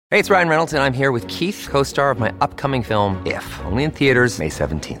Hey, it's Ryan Reynolds, and I'm here with Keith, co-star of my upcoming film, If, only in theaters May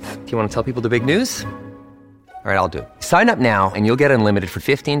 17th. Do you want to tell people the big news? All right, I'll do it. Sign up now and you'll get unlimited for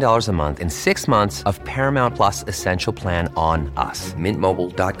 $15 a month and 6 months of Paramount Plus Essential Plan on us.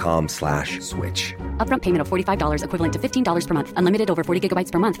 MintMobile.com/switch. Upfront payment of $45 equivalent to $15 per month. Unlimited over 40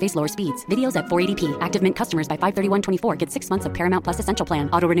 gigabytes per month. Face lower speeds. Videos at 480p. Active Mint customers by 531.24 get 6 months of Paramount Plus Essential Plan.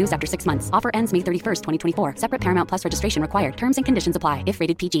 Auto renews after 6 months. Offer ends May 31st, 2024. Separate Paramount Plus registration required. Terms and conditions apply if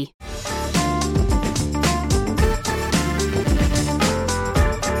rated PG.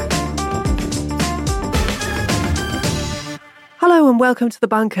 Hello and welcome to The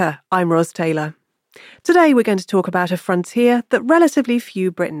Bunker. I'm Ros Taylor. Today we're going to talk about a frontier that relatively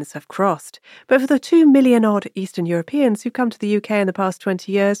few Britons have crossed. But for the 2 million odd Eastern Europeans who've come to the UK in the past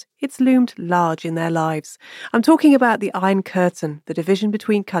 20 years, it's loomed large in their lives. I'm talking about the Iron Curtain, the division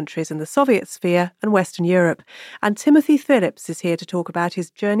between countries in the Soviet sphere and Western Europe. And Timothy Phillips is here to talk about his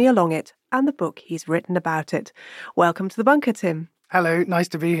journey along it and the book he's written about it. Welcome to The Bunker, Tim. Hello, nice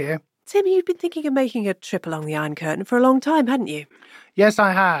to be here. Tim, you'd been thinking of making a trip along the Iron Curtain for a long time, hadn't you? Yes,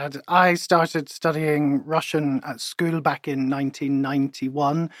 I had. I started studying Russian at school back in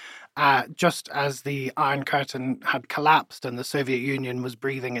 1991, just as the Iron Curtain had collapsed and the Soviet Union was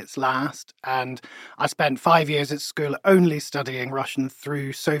breathing its last. And I spent 5 years at school only studying Russian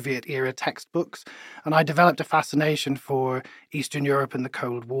through Soviet-era textbooks. And I developed a fascination for Eastern Europe and the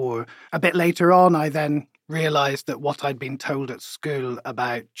Cold War. A bit later on, I then realised that what I'd been told at school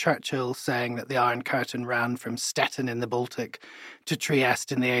about Churchill saying that the Iron Curtain ran from Stettin in the Baltic to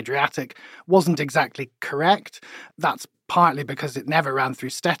Trieste in the Adriatic wasn't exactly correct. That's partly because it never ran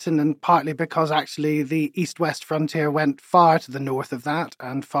through Stettin and partly because actually the east-west frontier went far to the north of that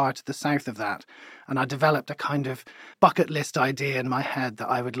and far to the south of that. And I developed a kind of bucket list idea in my head that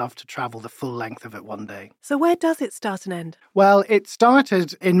I would love to travel the full length of it one day. So where does it start and end? Well, it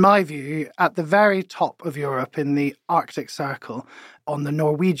started, in my view, at the very top of Europe in the Arctic Circle on the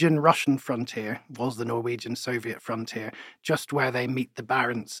Norwegian-Russian frontier, was the Norwegian-Soviet frontier, just where they meet the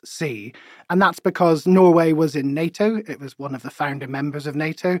Barents Sea. And that's because Norway was in NATO. It was one of the founder members of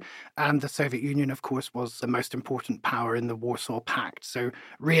NATO. And the Soviet Union, of course, was the most important power in the Warsaw Pact. So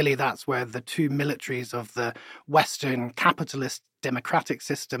really that's where the two militaries of the Western capitalist democratic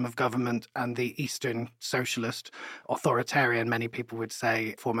system of government and the Eastern socialist, authoritarian, many people would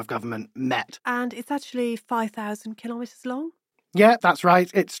say, form of government met. And it's actually 5,000 kilometres long? Yeah, that's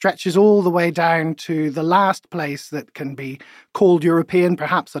right. It stretches all the way down to the last place that can be called European,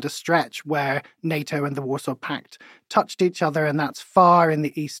 perhaps at a stretch where NATO and the Warsaw Pact touched each other, and that's far in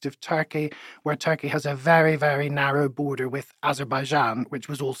the east of Turkey, where Turkey has a very, very narrow border with Azerbaijan, which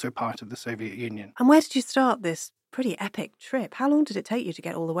was also part of the Soviet Union. And where did you start this pretty epic trip? How long did it take you to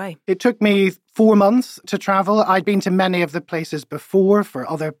get all the way? It took me 4 months to travel. I'd been to many of the places before for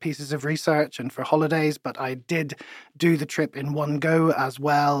other pieces of research and for holidays, but I did do the trip in one go as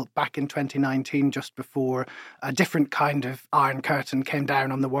well back in 2019, just before a different kind of Iron Curtain came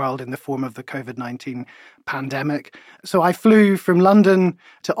down on the world in the form of the COVID-19 pandemic. So I flew from London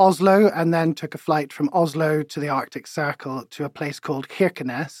to Oslo and then took a flight from Oslo to the Arctic Circle to a place called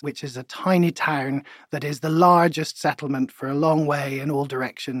Kirkenes, which is a tiny town that is the largest settlement for a long way in all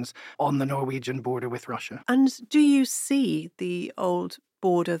directions on the Norwegian border with Russia. And do you see the old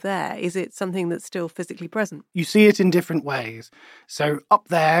border there? Is it something that's still physically present? You see it in different ways. So up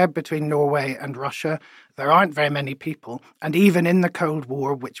there between Norway and Russia, there aren't very many people. And even in the Cold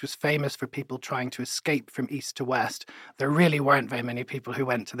War, which was famous for people trying to escape from east to west, there really weren't very many people who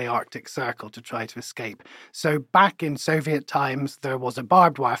went to the Arctic Circle to try to escape. So back in Soviet times, there was a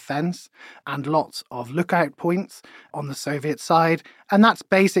barbed wire fence and lots of lookout points on the Soviet side. And that's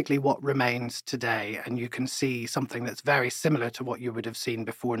basically what remains today. And you can see something that's very similar to what you would have seen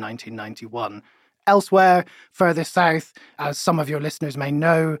before 1991. Elsewhere, further south, as some of your listeners may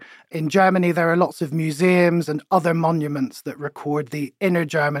know, in Germany there are lots of museums and other monuments that record the inner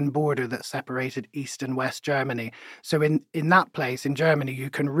German border that separated East and West Germany. So in that place, in Germany, you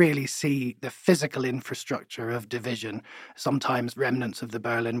can really see the physical infrastructure of division, sometimes remnants of the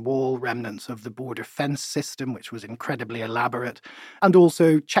Berlin Wall, remnants of the border fence system, which was incredibly elaborate, and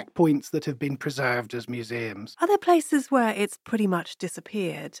also checkpoints that have been preserved as museums. Are there places where it's pretty much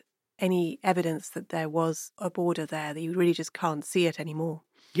disappeared? Any evidence that there was a border there, that you really just can't see it anymore?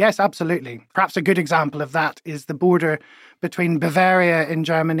 Yes, absolutely. Perhaps a good example of that is the border between Bavaria in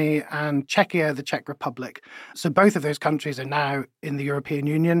Germany and Czechia, the Czech Republic. So both of those countries are now in the European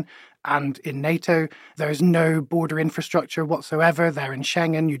Union. and in NATO. There's no border infrastructure whatsoever. They're in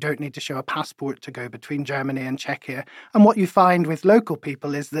Schengen. You don't need to show a passport to go between Germany and Czechia. And what you find with local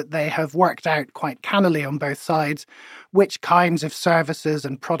people is that they have worked out quite cannily on both sides which kinds of services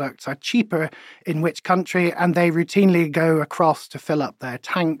and products are cheaper in which country, and they routinely go across to fill up their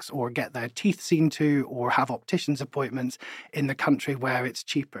tanks or get their teeth seen to or have opticians appointments in the country where it's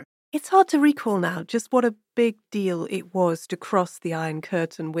cheaper. It's hard to recall now just what a big deal it was to cross the Iron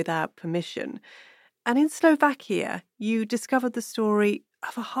Curtain without permission. And in Slovakia, you discovered the story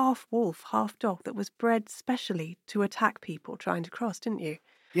of a half-wolf, half-dog that was bred specially to attack people trying to cross, didn't you?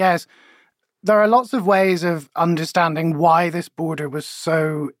 Yes. There are lots of ways of understanding why this border was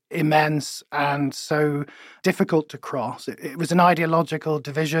so immense and so difficult to cross. It was an ideological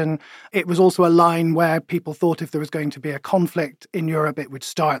division. It was also a line where people thought if there was going to be a conflict in Europe, it would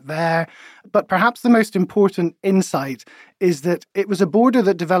start there. But perhaps the most important insight is that it was a border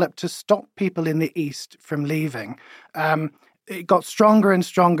that developed to stop people in the East from leaving. It got stronger and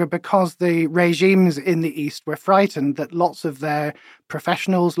stronger because the regimes in the East were frightened that lots of their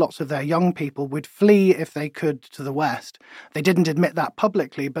professionals, lots of their young people would flee if they could to the West. They didn't admit that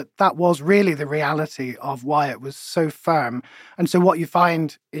publicly, but that was really the reality of why it was so firm. And so what you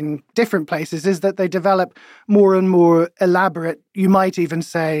find in different places is that they develop more and more elaborate, you might even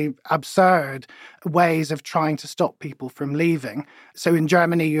say absurd, ways of trying to stop people from leaving. So in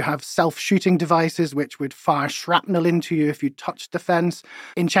Germany, you have self-shooting devices which would fire shrapnel into you if you touched the fence.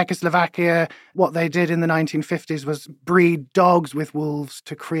 In Czechoslovakia, what they did in the 1950s was breed dogs with wolves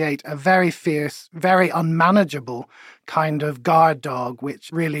to create a very fierce, very unmanageable kind of guard dog,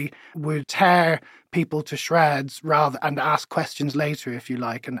 which really would tear people to shreds rather and ask questions later, if you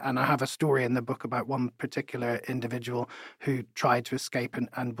like. And I have a story in the book about one particular individual who tried to escape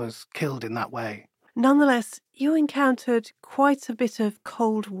and was killed in that way. Nonetheless, you encountered quite a bit of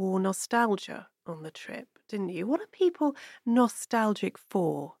Cold War nostalgia on the trip, didn't you? What are people nostalgic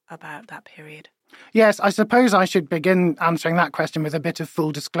for about that period? Yes, I suppose I should begin answering that question with a bit of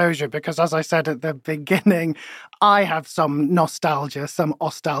full disclosure, because as I said at the beginning, I have some nostalgia, some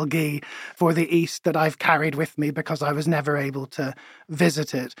nostalgie for the East that I've carried with me because I was never able to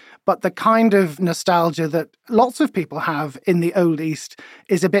visit it. But the kind of nostalgia that lots of people have in the Old East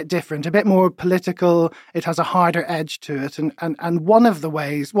is a bit different, a bit more political. It has a harder edge to it. And one of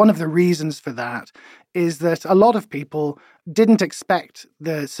the reasons for that is that a lot of people didn't expect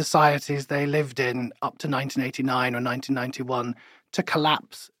the societies they lived in up to 1989 or 1991 to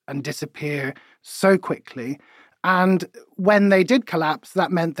collapse and disappear so quickly. And when they did collapse, that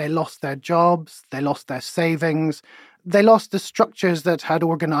meant they lost their jobs, they lost their savings, they lost the structures that had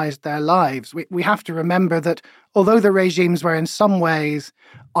organized their lives. We have to remember that although the regimes were in some ways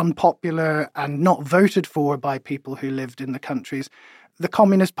unpopular and not voted for by people who lived in the countries, the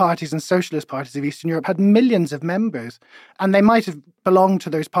communist parties and socialist parties of Eastern Europe had millions of members, and they might have belonged to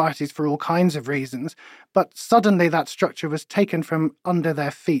those parties for all kinds of reasons, but suddenly that structure was taken from under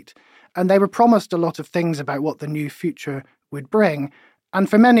their feet, and they were promised a lot of things about what the new future would bring. And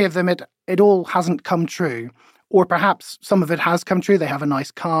for many of them, it all hasn't come true. Or perhaps some of it has come true. They have a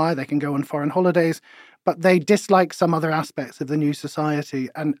nice car, they can go on foreign holidays, but they dislike some other aspects of the new society.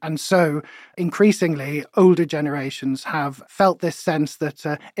 And so increasingly, older generations have felt this sense that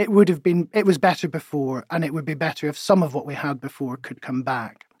it was better before, and it would be better if some of what we had before could come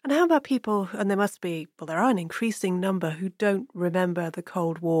back. And how about people, and there are an increasing number who don't remember the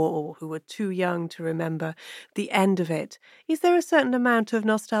Cold War or who were too young to remember the end of it. Is there a certain amount of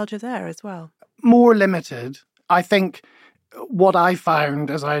nostalgia there as well? More limited. I think what I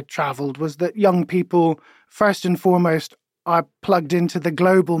found as I travelled was that young people, first and foremost, are plugged into the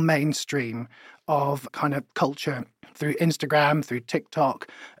global mainstream of kind of culture through Instagram, through TikTok,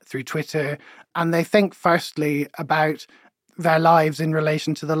 through Twitter. And they think firstly about their lives in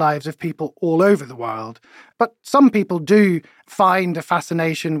relation to the lives of people all over the world. But some people do find a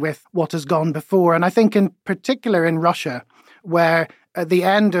fascination with what has gone before. And I think in particular in Russia, where at the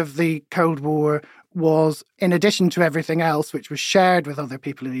end of the Cold War was, in addition to everything else which was shared with other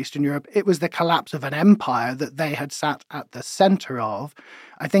people in Eastern Europe, it was the collapse of an empire that they had sat at the centre of.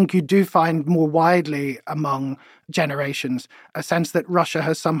 I think you do find more widely among generations a sense that Russia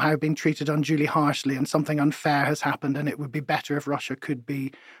has somehow been treated unduly harshly and something unfair has happened, and it would be better if Russia could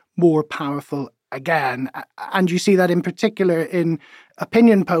be more powerful again. And you see that in particular in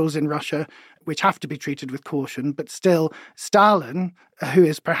opinion polls in Russia, which have to be treated with caution, but still Stalin, who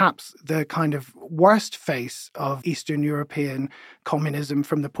is perhaps the kind of worst face of Eastern European communism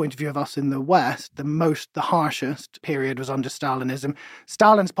from the point of view of us in the West, the harshest period was under Stalinism.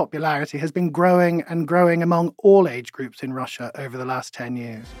 Stalin's popularity has been growing and growing among all age groups in Russia over the last 10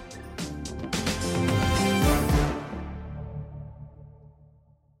 years.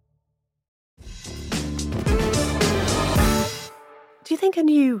 think a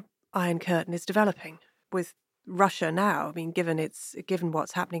new Iron Curtain is developing with Russia now? I mean, given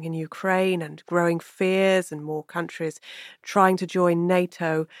what's happening in Ukraine and growing fears and more countries trying to join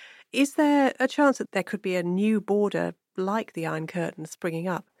NATO, is there a chance that there could be a new border like the Iron Curtain springing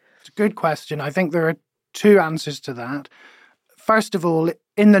up? It's a good question. I think there are two answers to that. First of all,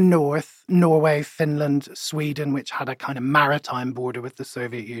 in the north, Norway, Finland, Sweden, which had a kind of maritime border with the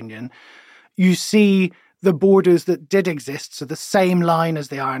Soviet Union, you see the borders that did exist, so the same line as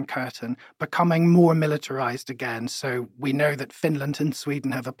the Iron Curtain, becoming more militarized again. So we know that Finland and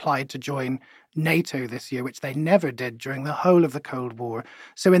Sweden have applied to join NATO this year, which they never did during the whole of the Cold War.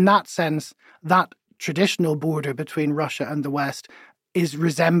 So in that sense, that traditional border between Russia and the West is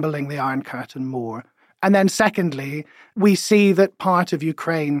resembling the Iron Curtain more. And then secondly, we see that part of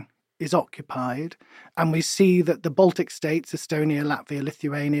Ukraine is occupied, and we see that the Baltic states, Estonia, Latvia,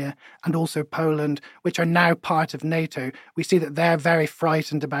 Lithuania, and also Poland, which are now part of NATO, we see that they're very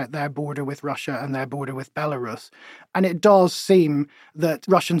frightened about their border with Russia and their border with Belarus. And it does seem that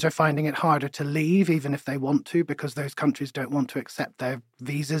Russians are finding it harder to leave, even if they want to, because those countries don't want to accept their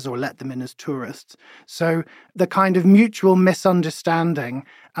visas or let them in as tourists. So the kind of mutual misunderstanding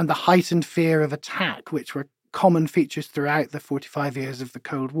and the heightened fear of attack, which were common features throughout the 45 years of the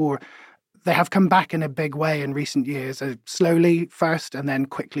Cold War, they have come back in a big way in recent years, slowly first and then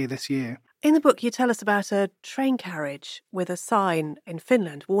quickly this year. In the book, you tell us about a train carriage with a sign in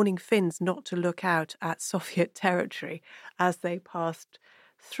Finland warning Finns not to look out at Soviet territory as they passed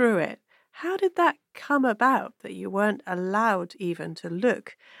through it. How did that come about, that you weren't allowed even to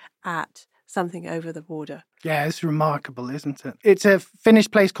look at something over the border? Yeah, it's remarkable, isn't it? It's a Finnish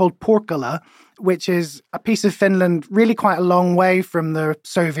place called Porkala, which is a piece of Finland really quite a long way from the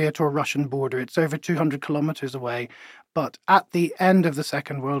Soviet or Russian border. It's over 200 kilometers away. But at the end of the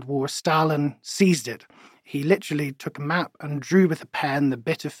Second World War, Stalin seized it. He literally took a map and drew with a pen the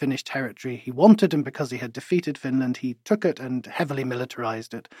bit of Finnish territory he wanted, and because he had defeated Finland, he took it and heavily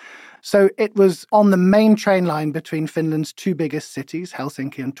militarized it. So it was on the main train line between Finland's two biggest cities,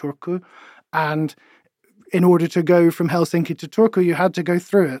 Helsinki and Turku, and in order to go from Helsinki to Turku, you had to go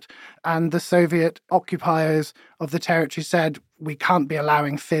through it. And the Soviet occupiers of the territory said, we can't be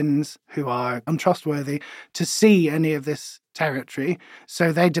allowing Finns, who are untrustworthy, to see any of this territory.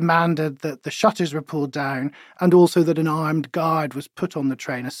 So they demanded that the shutters were pulled down and also that an armed guard was put on the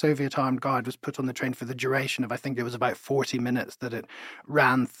train. A Soviet armed guard was put on the train for the duration of, I think it was about 40 minutes that it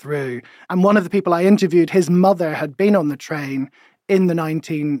ran through. And one of the people I interviewed, his mother had been on the train in the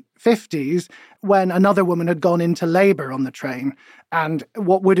 1950s when another woman had gone into labour on the train. And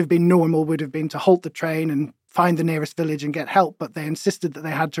what would have been normal would have been to halt the train and find the nearest village and get help, but they insisted that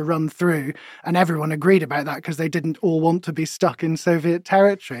they had to run through, and everyone agreed about that because they didn't all want to be stuck in Soviet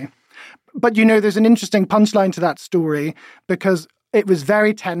territory. But, you know, there's an interesting punchline to that story because it was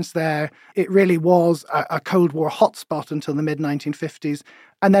very tense there. It really was a Cold War hotspot until the mid-1950s.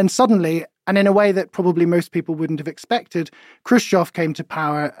 And then suddenly, and in a way that probably most people wouldn't have expected, Khrushchev came to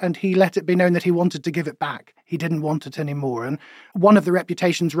power and he let it be known that he wanted to give it back. He didn't want it anymore. And one of the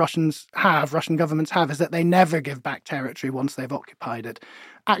reputations Russian governments have, is that they never give back territory once they've occupied it.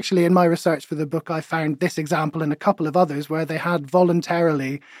 Actually, in my research for the book, I found this example and a couple of others where they had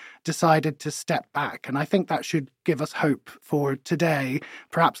voluntarily decided to step back. And I think that should give us hope for today,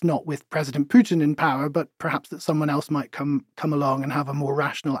 perhaps not with President Putin in power, but perhaps that someone else might come along and have a more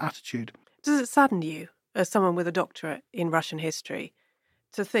rational attitude. Does it sadden you, as someone with a doctorate in Russian history,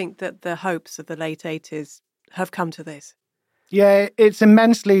 to think that the hopes of the late 80s have come to this? Yeah, it's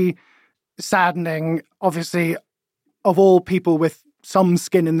immensely saddening. Obviously, of all people with some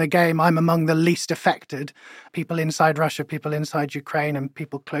skin in the game, I'm among the least affected. People inside Russia, people inside Ukraine, and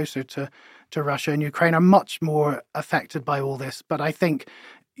people closer to Russia and Ukraine are much more affected by all this. But I think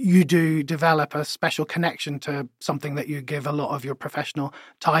you do develop a special connection to something that you give a lot of your professional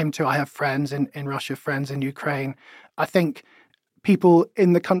time to. I have friends in Russia, friends in Ukraine. I think people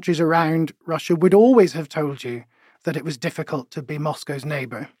in the countries around Russia would always have told you that it was difficult to be Moscow's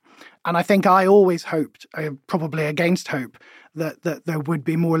neighbour. And I think I always hoped, probably against hope, that there would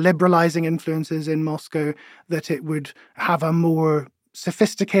be more liberalizing influences in Moscow, that it would have a more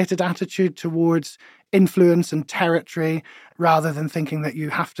sophisticated attitude towards influence and territory, rather than thinking that you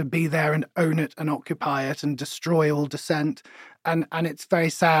have to be there and own it and occupy it and destroy all dissent. And it's very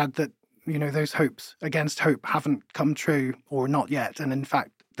sad that, you know, those hopes against hope haven't come true, or not yet, and in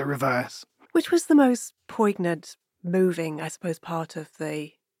fact, the reverse. Which was the most poignant, moving, I suppose, part of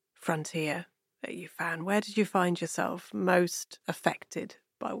the frontier that you found? Where did you find yourself most affected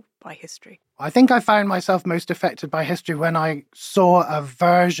by history? I think I found myself most affected by history when I saw a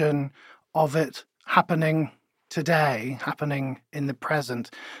version of it happening today, happening in the present.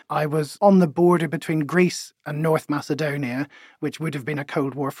 I was on the border between Greece and North Macedonia, which would have been a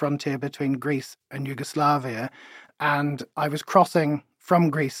Cold War frontier between Greece and Yugoslavia. And I was crossing from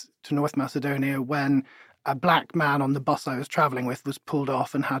Greece to North Macedonia when a black man on the bus I was travelling with was pulled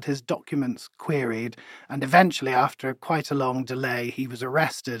off and had his documents queried. And eventually, after quite a long delay, he was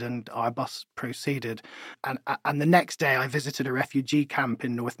arrested and our bus proceeded. And the next day, I visited a refugee camp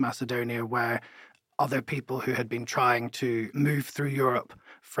in North Macedonia where other people who had been trying to move through Europe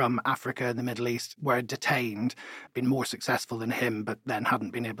from Africa and the Middle East were detained, been more successful than him, but then hadn't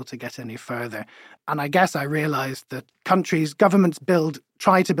been able to get any further. And I guess I realised that governments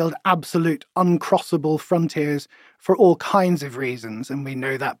try to build absolute uncrossable frontiers for all kinds of reasons. And we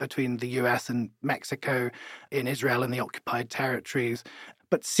know that between the US and Mexico, in Israel and the occupied territories.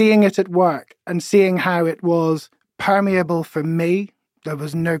 But seeing it at work and seeing how it was permeable for me, there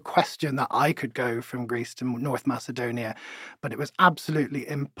was no question that I could go from Greece to North Macedonia, but it was absolutely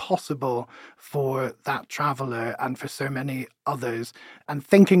impossible for that traveller and for so many others. And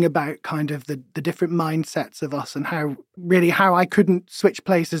thinking about kind of the different mindsets of us and how I couldn't switch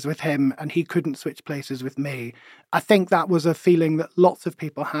places with him and he couldn't switch places with me. I think that was a feeling that lots of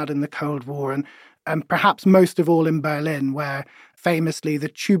people had in the Cold War, and perhaps most of all in Berlin, where famously the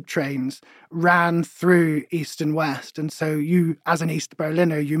tube trains ran through East and West. And so you, as an East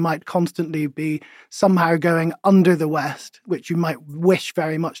Berliner, you might constantly be somehow going under the West, which you might wish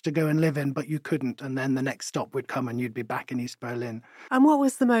very much to go and live in, but you couldn't. And then the next stop would come and you'd be back in East Berlin. And what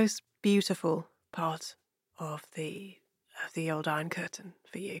was the most beautiful part of the old Iron Curtain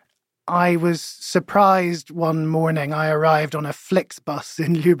for you? I was surprised one morning. I arrived on a Flixbus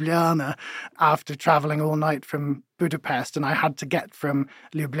in Ljubljana after travelling all night from Budapest, and I had to get from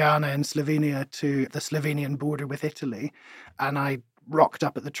Ljubljana in Slovenia to the Slovenian border with Italy. And I rocked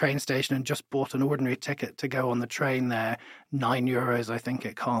up at the train station and just bought an ordinary ticket to go on the train there, €9 I think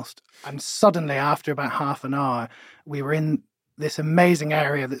it cost. And suddenly, after about half an hour, we were in this amazing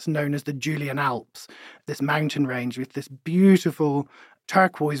area that's known as the Julian Alps, this mountain range with this beautiful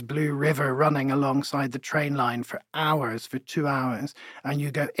turquoise blue river running alongside the train line for hours, for 2 hours. And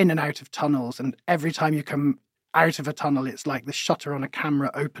you go in and out of tunnels. And every time you come out of a tunnel, it's like the shutter on a camera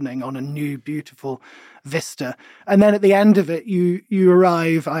opening on a new, beautiful vista. And then at the end of it,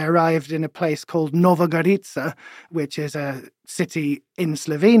 I arrived in a place called Nova Gorica, which is a city in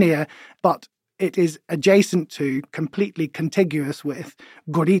Slovenia, but it is adjacent to, completely contiguous with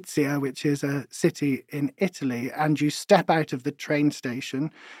Gorizia, which is a city in Italy. And you step out of the train station,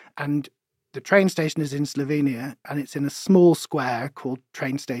 and the train station is in Slovenia, and it's in a small square called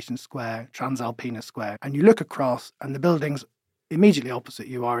Train Station Square, Transalpina Square. And you look across, and the buildings immediately opposite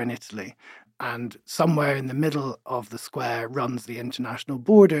you are in Italy. And somewhere in the middle of the square runs the international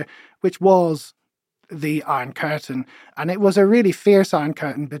border, which was the Iron Curtain. And it was a really fierce Iron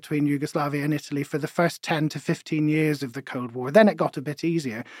Curtain between Yugoslavia and Italy for the first 10 to 15 years of the Cold War. Then it got a bit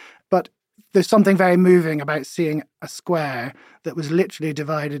easier. But there's something very moving about seeing a square that was literally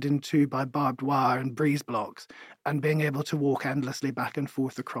divided in two by barbed wire and breeze blocks and being able to walk endlessly back and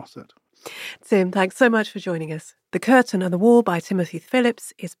forth across it. Tim, thanks so much for joining us. The Curtain and the Wall by Timothy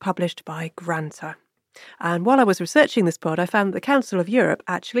Phillips is published by Granta. And while I was researching this pod, I found that the Council of Europe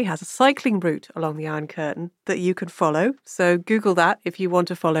actually has a cycling route along the Iron Curtain that you can follow. So Google that if you want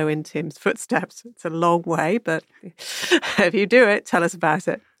to follow in Tim's footsteps. It's a long way, but if you do it, tell us about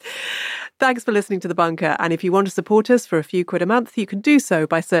it. Thanks for listening to The Bunker. And if you want to support us for a few quid a month, you can do so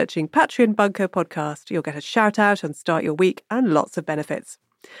by searching Patreon Bunker Podcast. You'll get a shout out and start your week and lots of benefits.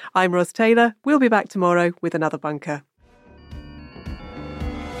 I'm Ros Taylor. We'll be back tomorrow with another Bunker.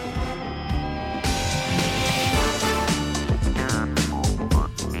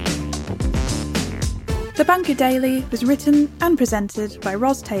 The Bunker Daily was written and presented by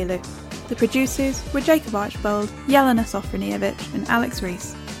Ros Taylor. The producers were Jacob Archbold, Jelena Sofronievich and Alex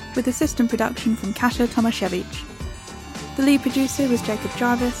Rees, with assistant production from Kasia Tomaszewicz. The lead producer was Jacob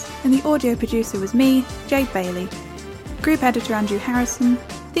Jarvis, and the audio producer was me, Jade Bailey. Group editor Andrew Harrison,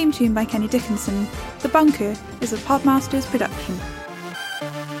 theme tune by Kenny Dickinson. The Bunker is a Podmasters production.